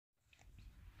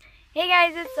Hey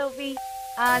guys, it's Sophie.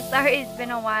 Sorry it's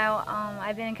been a while.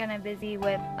 I've been kind of busy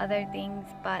with other things,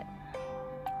 but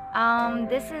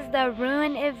this is the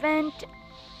Ruin event,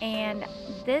 and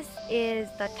this is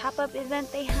the top-up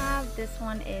event they have. This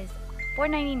one is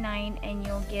 $4.99, and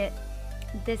you'll get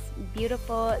this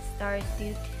beautiful star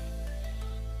suit.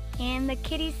 And the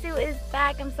kitty suit is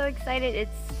back. I'm so excited.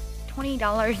 It's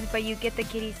 $20, but you get the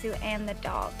kitty suit and the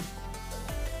dog.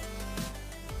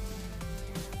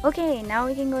 Okay, now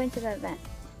we can go into the event.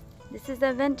 This is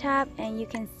the event tab, and you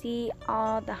can see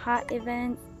all the hot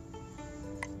events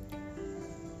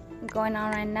going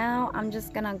on right now. I'm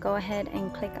just gonna go ahead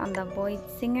and click on the Void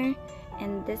Singer,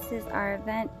 and this is our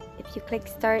event. If you click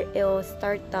start, it will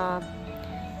start the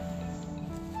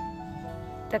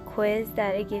quiz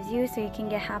that it gives you, so you can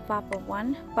get half off of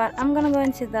one. But I'm gonna go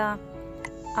into the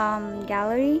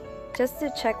gallery just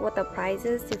to check what the price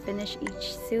is to finish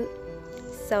each suit,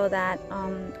 so that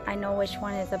I know which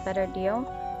one is a better deal.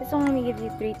 This one only gives you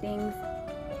 3 things,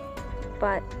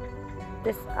 but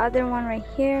this other one right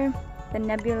here, the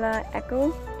Nebula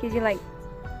Echo, gives you like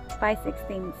 5-6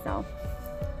 things. So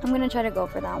I'm gonna try to go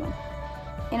for that one,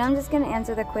 and I'm just gonna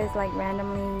answer the quiz like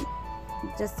randomly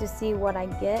just to see what I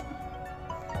get.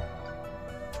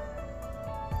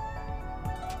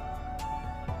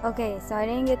 Okay, so I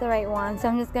didn't get the right one, so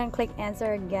I'm just gonna click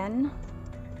answer again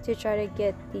to try to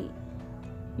get the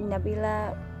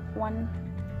Nebula one.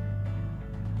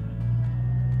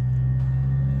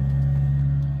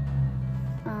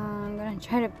 I'm gonna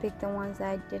try to pick the ones that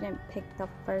I didn't pick the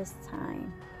first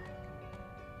time.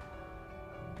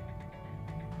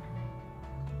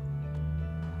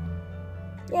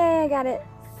 Yay, I got it.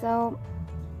 So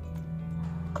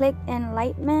click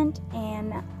enlightenment,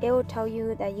 and it will tell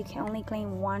you that you can only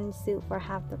claim one suit for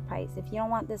half the price. If you don't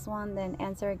want this one, then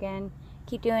answer again.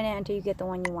 Keep doing it until you get the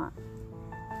one you want.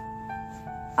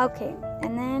 Okay,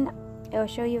 and then it will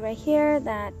show you right here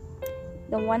that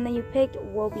the one that you picked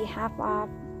will be half off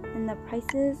in the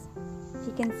prices.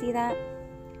 You can see that,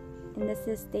 and this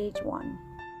is stage 1.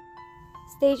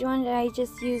 Stage 1, I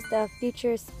just used the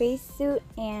future space suit,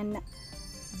 and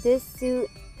this suit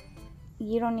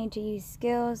you don't need to use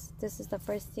skills. This is the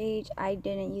first stage. I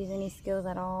didn't use any skills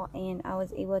at all, and I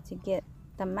was able to get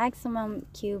the maximum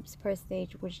cubes per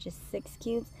stage, which is 6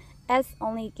 cubes. S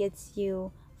only gets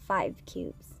you 5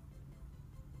 cubes.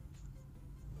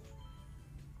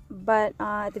 But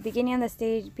at the beginning of the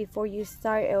stage, before you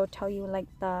start, it will tell you like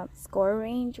the score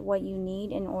range, what you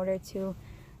need in order to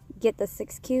get the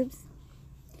 6 cubes.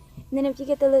 And then if you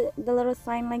get the little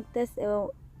sign like this,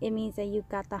 it means that you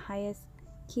got the highest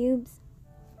cubes.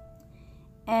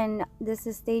 And this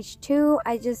is stage 2.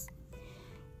 I just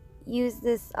used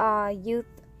this youth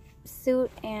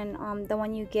suit, and the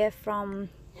one you get from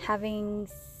having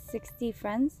 60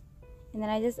 friends. And then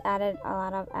I just added a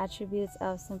lot of attributes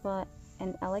of simple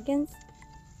and elegance.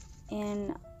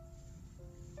 And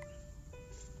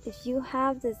if you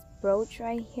have this brooch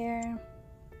right here,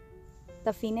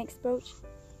 the Phoenix brooch,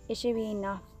 it should be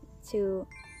enough to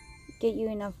get you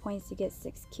enough points to get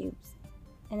 6 cubes.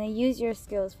 And then use your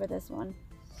skills for this one,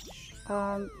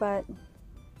 but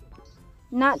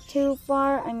not too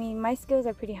far. I mean, my skills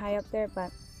are pretty high up there,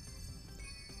 but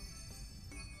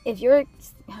if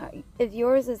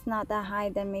yours is not that high,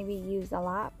 then maybe use a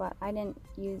lot, but I didn't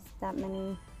use that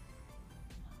many.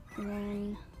 And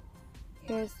then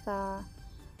here's the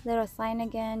little sign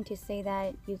again to say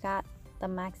that you got the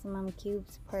maximum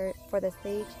cubes for the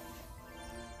stage,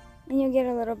 and you get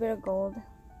a little bit of gold.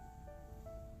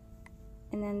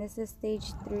 And then this is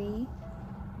stage 3.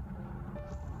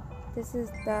 This is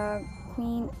the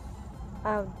Queen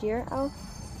of Deer Elf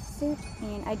suit,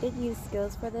 and I did use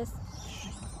skills for this,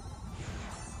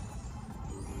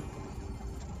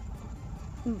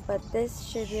 but this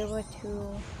should be able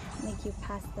to make you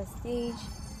pass the stage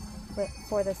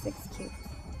for the 6 cubes.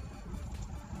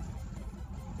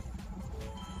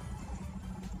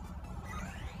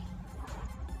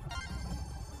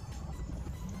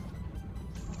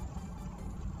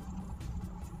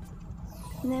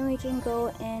 And then we can go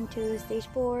into stage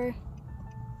 4.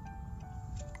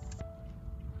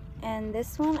 And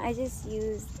this one, I just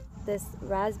used this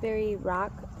Raspberry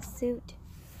Rock suit.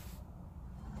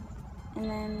 And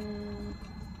then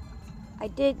I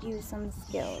did use some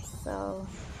skills, so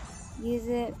use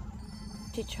it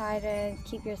to try to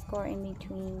keep your score in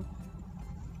between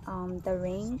the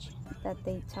range that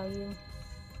they tell you.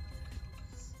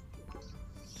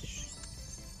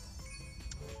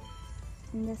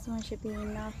 And this one should be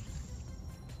enough.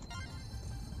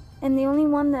 And the only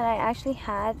one that I actually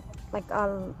had like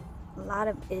a lot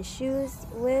of issues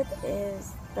with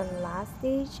is the last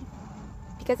stage,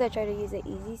 because I tried to use an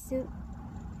easy suit.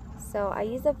 So I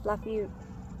use a fluffy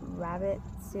rabbit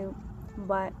suit,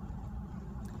 but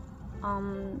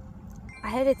I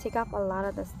had to take off a lot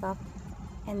of the stuff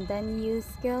and then use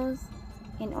skills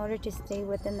in order to stay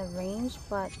within the range.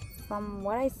 But from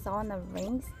what I saw in the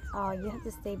ranks, you have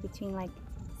to stay between like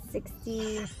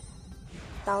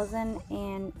 60,000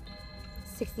 and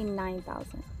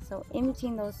 69,000. So in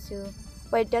between those two,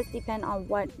 but it does depend on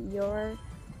what your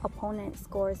opponent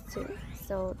scores too.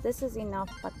 So this is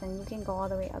enough, but then you can go all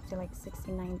the way up to like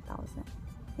 69,000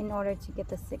 in order to get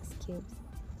the 6 cubes.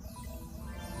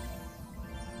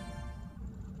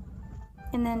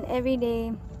 And then every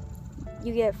day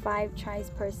you get 5 tries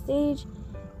per stage,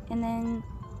 and then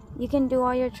you can do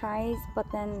all your tries, but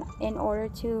then in order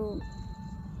to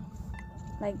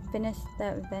like finish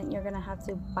the event, you're gonna have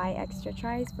to buy extra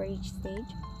tries for each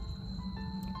stage.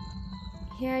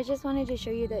 Here I just wanted to show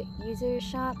you the user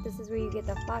shop. This is where you get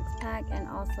the fox pack and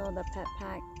also the pet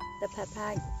pack. The pet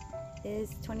pack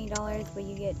is $20, where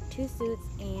you get 2 suits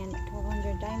and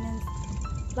 1,200 diamonds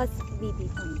plus VP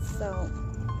points. So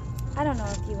I don't know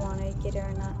if you want to get it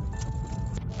or not.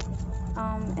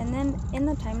 And then in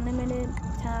the time limited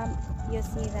tab, you'll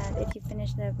see that if you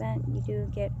finish the event, you do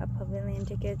get a pavilion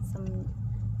ticket, some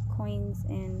coins,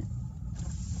 and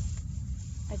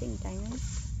I think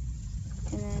diamonds.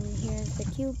 And then here's the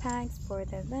cube packs for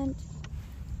the event,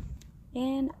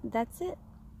 and that's it.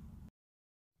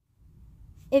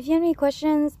 If you have any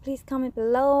questions, please comment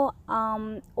below,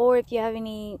 or if you have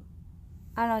any,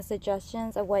 I don't know,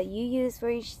 suggestions of what you use for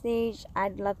each stage,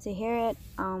 I'd love to hear it.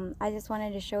 I just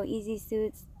wanted to show easy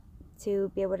suits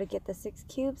to be able to get the 6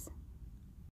 cubes.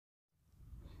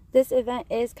 This event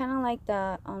is kind of like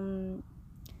the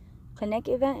clinic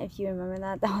event, if you remember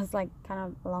that. That was like kind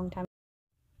of a long time.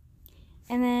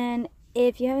 And then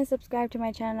if you haven't subscribed to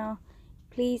my channel,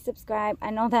 please subscribe.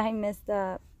 I know that I missed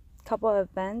a couple of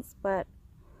events, but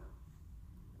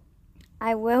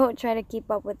I will try to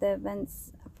keep up with the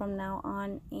events from now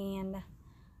on. And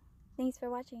thanks for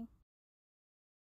watching.